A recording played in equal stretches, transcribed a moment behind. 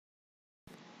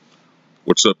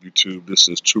What's up, YouTube? This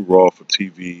is Too Raw for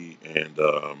TV, and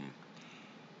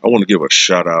I want to give a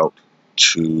shout out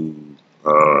to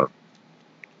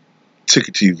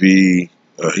Ticket TV.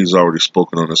 He's already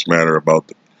spoken on this matter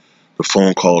about the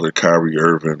phone call that Kyrie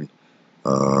Irving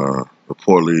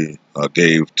reportedly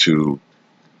gave to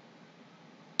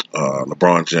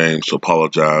LeBron James to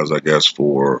apologize, I guess,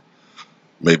 for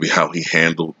maybe how he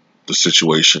handled the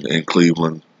situation in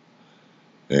Cleveland.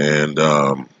 And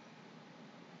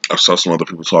I saw some other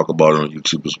people talk about it on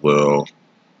YouTube as well.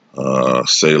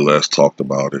 Say Less talked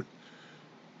about it.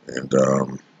 And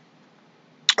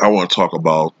I want to talk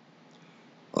about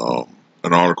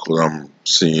an article that I'm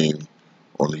seeing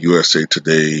on the USA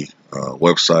Today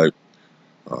website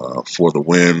for the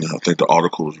win. I think the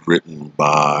article was written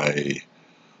by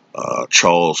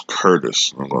Charles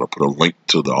Curtis. I'm going to put a link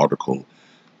to the article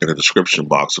in the description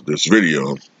box of this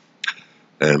video.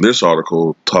 And this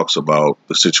article talks about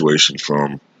the situation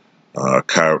from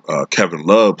Kevin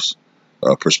Love's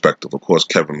perspective. Of course,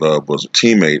 Kevin Love was a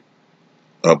teammate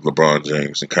of LeBron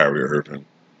James and Kyrie Irving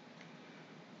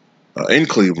in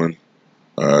Cleveland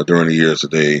during the years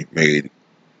that they made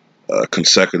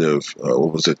consecutive,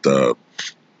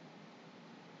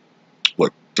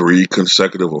 three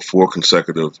consecutive or four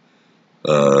consecutive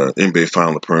NBA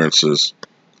final appearances,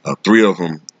 three of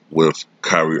them with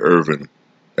Kyrie Irving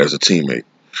as a teammate.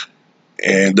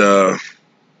 And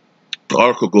the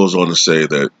article goes on to say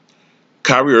that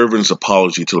Kyrie Irving's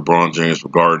apology to LeBron James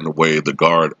regarding the way the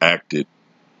guard acted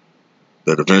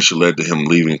that eventually led to him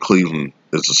leaving Cleveland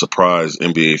is a surprise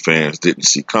NBA fans didn't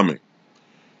see coming.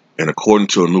 And according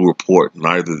to a new report,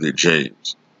 neither did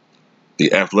James.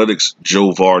 The Athletic's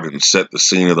Joe Varden set the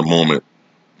scene of the moment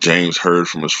James heard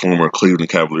from his former Cleveland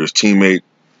Cavaliers teammate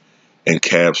and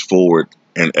Cavs forward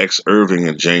and ex-Irving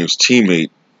and James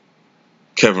teammate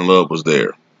Kevin Love was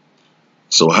there.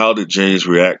 So how did James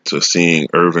react to seeing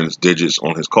Irving's digits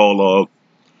on his call log?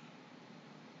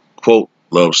 Quote,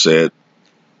 Love said,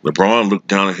 LeBron looked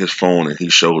down at his phone and he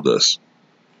showed us.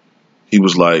 He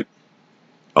was like,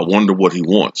 I wonder what he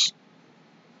wants.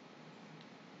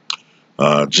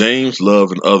 James,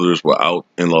 Love, and others were out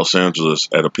in Los Angeles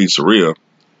at a pizzeria,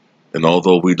 and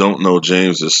although we don't know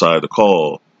James's side of the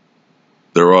call,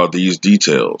 there are these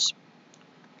details.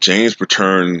 James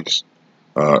returns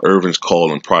Irving's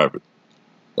call in private.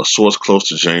 A source close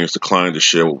to James declined to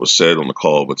share what was said on the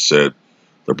call, but said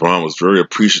LeBron was very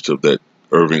appreciative that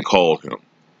Irving called him.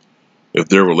 If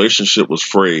their relationship was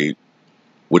frayed,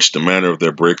 which the manner of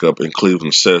their breakup in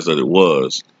Cleveland says that it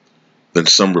was, then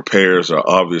some repairs are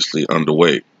obviously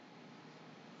underway.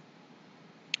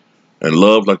 And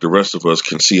Love, like the rest of us,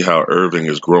 can see how Irving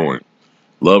is growing.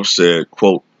 Love said,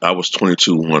 quote, I was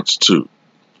 22 once too.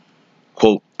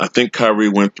 Quote, I think Kyrie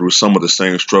went through some of the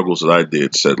same struggles that I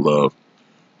did, said Love,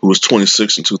 who was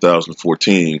 26 in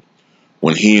 2014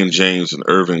 when he and James and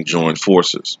Irving joined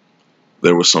forces.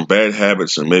 There were some bad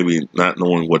habits and maybe not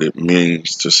knowing what it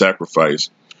means to sacrifice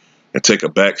and take a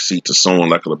back seat to someone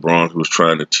like LeBron who's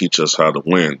trying to teach us how to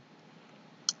win.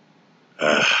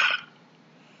 I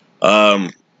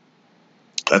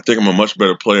think I'm a much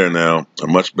better player now, a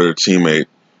much better teammate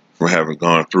from having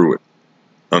gone through it,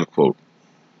 unquote.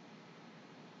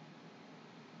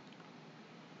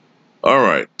 All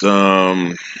right.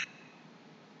 All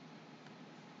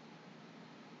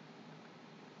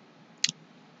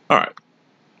right.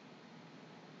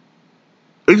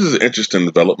 This is an interesting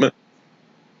development.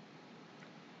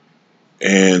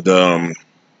 And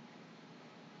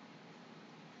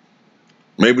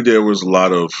maybe there was a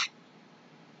lot of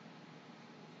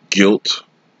guilt,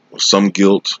 or some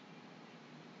guilt,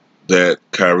 that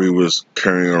Kyrie was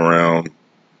carrying around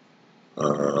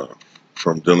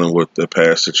from dealing with the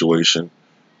past situation.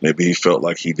 Maybe he felt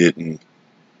like he didn't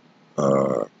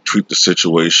treat the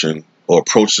situation or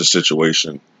approach the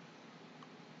situation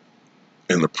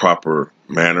in the proper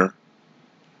manner.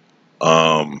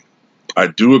 I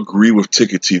do agree with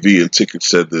Ticket TV, and Ticket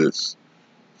said this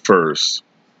first.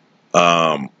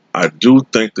 I do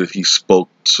think that he spoke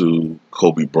to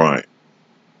Kobe Bryant.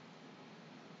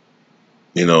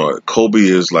 You know, Kobe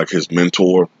is like his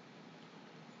mentor.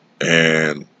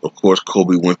 And, of course,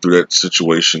 Kobe went through that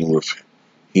situation with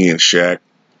he and Shaq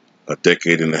a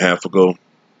decade and a half ago.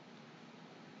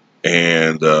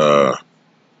 And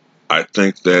I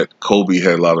think that Kobe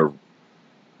had a lot of,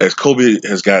 as Kobe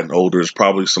has gotten older, there's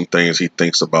probably some things he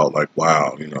thinks about, like,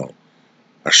 wow, you know,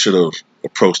 I should have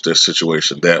approached this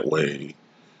situation that way.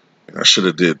 And I should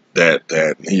have did that.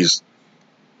 And he's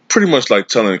pretty much like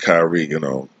telling Kyrie, you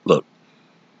know, look,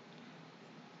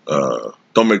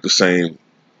 don't make the same,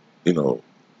 you know,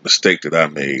 mistake that I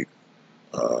made.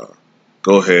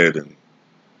 Go ahead and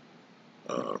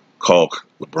call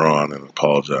LeBron and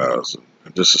apologize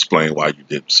and just explain why you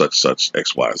did such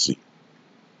X, Y, Z.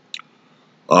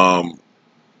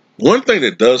 One thing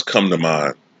that does come to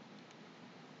mind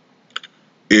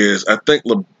is I think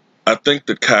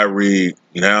that Kyrie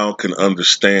now can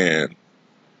understand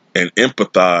and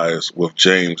empathize with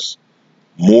James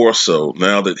more so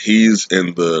now that he's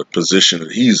in the position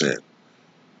that he's in.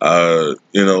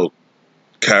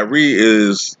 Kyrie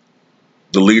is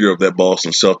the leader of that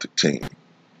Boston Celtic team.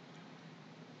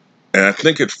 And I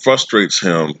think it frustrates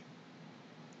him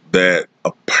that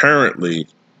apparently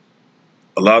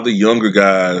a lot of the younger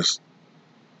guys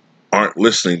aren't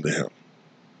listening to him.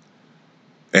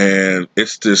 And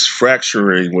it's this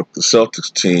fracturing with the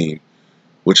Celtics team,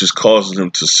 which is causing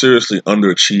them to seriously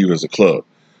underachieve as a club.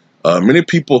 Many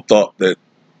people thought that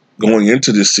going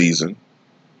into this season,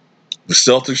 the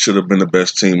Celtics should have been the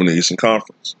best team in the Eastern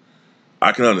Conference.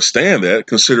 I can understand that,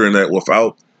 considering that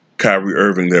without Kyrie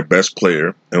Irving, their best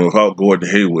player, and without Gordon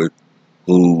Hayward,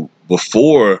 who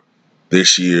before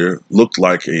this year looked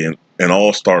like an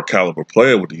all-star caliber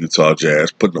player with the Utah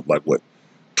Jazz, putting up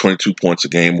 22 points a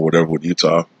game or whatever with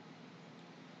Utah.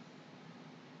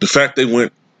 The fact they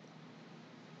went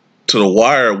to the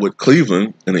wire with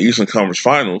Cleveland in the Eastern Conference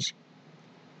Finals,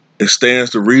 it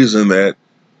stands to reason that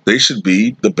they should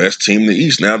be the best team in the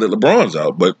East now that LeBron's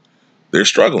out, but they're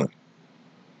struggling,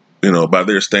 by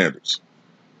their standards.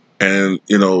 And,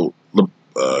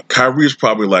 Kyrie's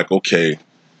probably like, okay,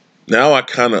 now I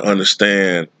kind of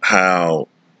understand how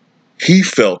he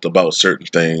felt about certain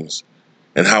things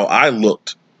and how I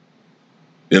looked.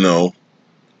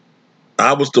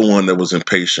 I was the one that was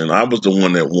impatient. I was the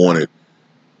one that wanted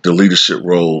the leadership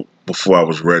role before I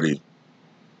was ready,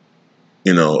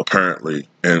 apparently.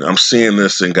 And I'm seeing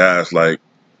this in guys like,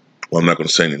 I'm not going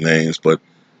to say any names, but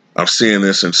I'm seeing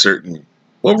this in certain,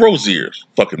 Rozier's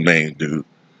fucking name, dude.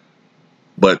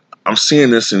 But I'm seeing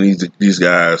this in these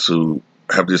guys who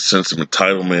have this sense of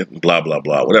entitlement and blah, blah,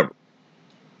 blah, whatever.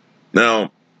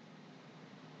 Now,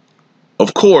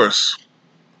 of course,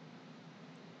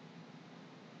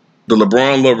 the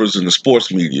LeBron lovers in the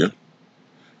sports media,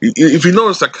 if you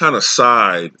notice, I kind of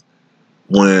sighed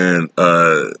when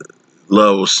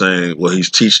Love was saying, well, he's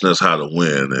teaching us how to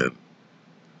win. And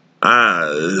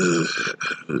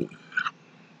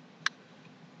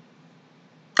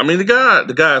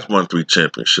the guy's won 3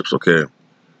 championships, okay?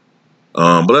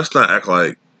 But let's not act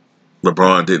like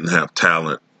LeBron didn't have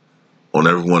talent on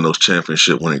every one of those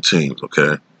championship-winning teams,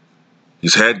 okay?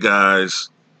 He's had guys,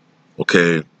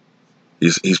 okay?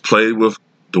 He's played with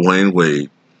Dwayne Wade.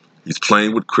 He's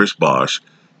playing with Chris Bosh.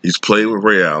 He's played with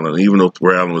Ray Allen, even though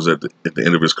Ray Allen was at the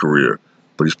end of his career.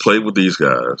 But he's played with these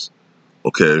guys,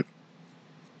 okay?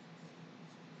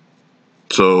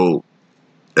 So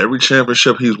every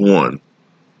championship he's won,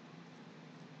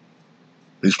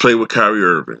 he's played with Kyrie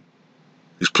Irving.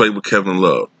 He's played with Kevin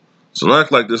Love. So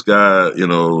not like this guy,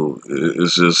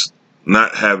 is just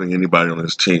not having anybody on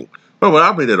his team. Well,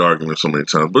 I've made that argument so many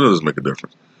times, but it doesn't make a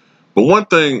difference. But one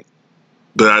thing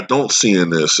that I don't see in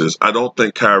this is I don't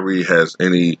think Kyrie has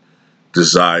any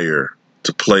desire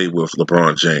to play with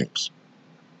LeBron James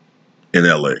in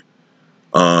LA.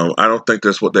 I don't think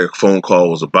that's what that phone call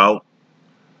was about.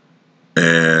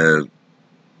 And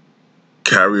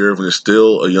Kyrie Irving is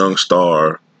still a young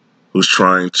star who's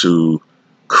trying to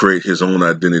create his own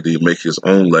identity, make his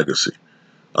own legacy.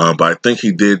 But I think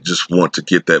he did just want to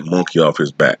get that monkey off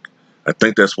his back. I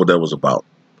think that's what that was about.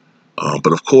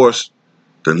 But of course,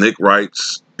 the Nick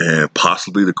Wrights and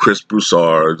possibly the Chris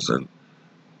Broussards and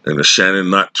the Shannon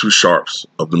Not Too Sharps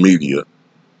of the media,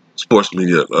 sports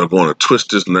media, are going to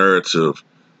twist this narrative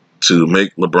to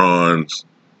make LeBron's,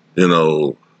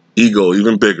 ego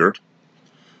even bigger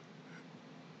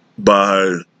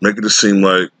by making it seem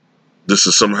like this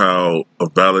is somehow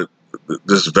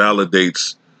this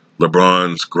validates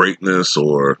LeBron's greatness,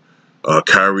 or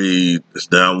Kyrie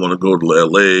is now want to go to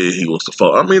LA, he wants to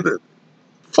fall.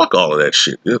 Fuck all of that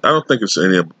shit. I don't think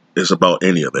it's about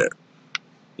any of that.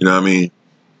 You know what I mean?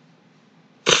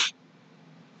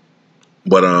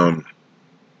 But I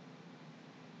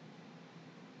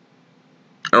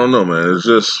don't know, man. It's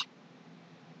just,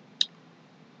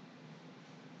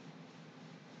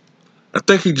 I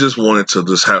think he just wanted to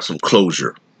just have some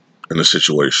closure in the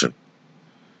situation.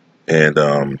 And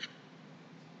I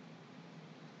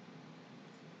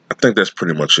think that's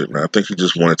pretty much it, man. I think he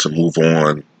just wanted to move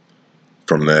on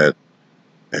from that.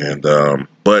 And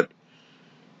but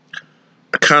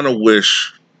I kind of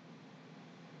wish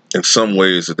in some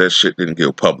ways that shit didn't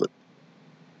go public,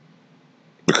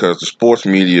 because the sports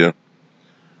media,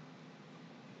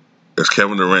 as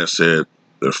Kevin Durant said,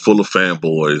 they're full of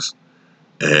fanboys,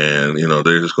 And, you know,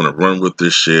 they're just going to run with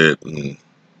this shit and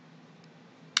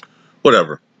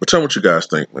whatever. But tell me what you guys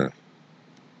think, man.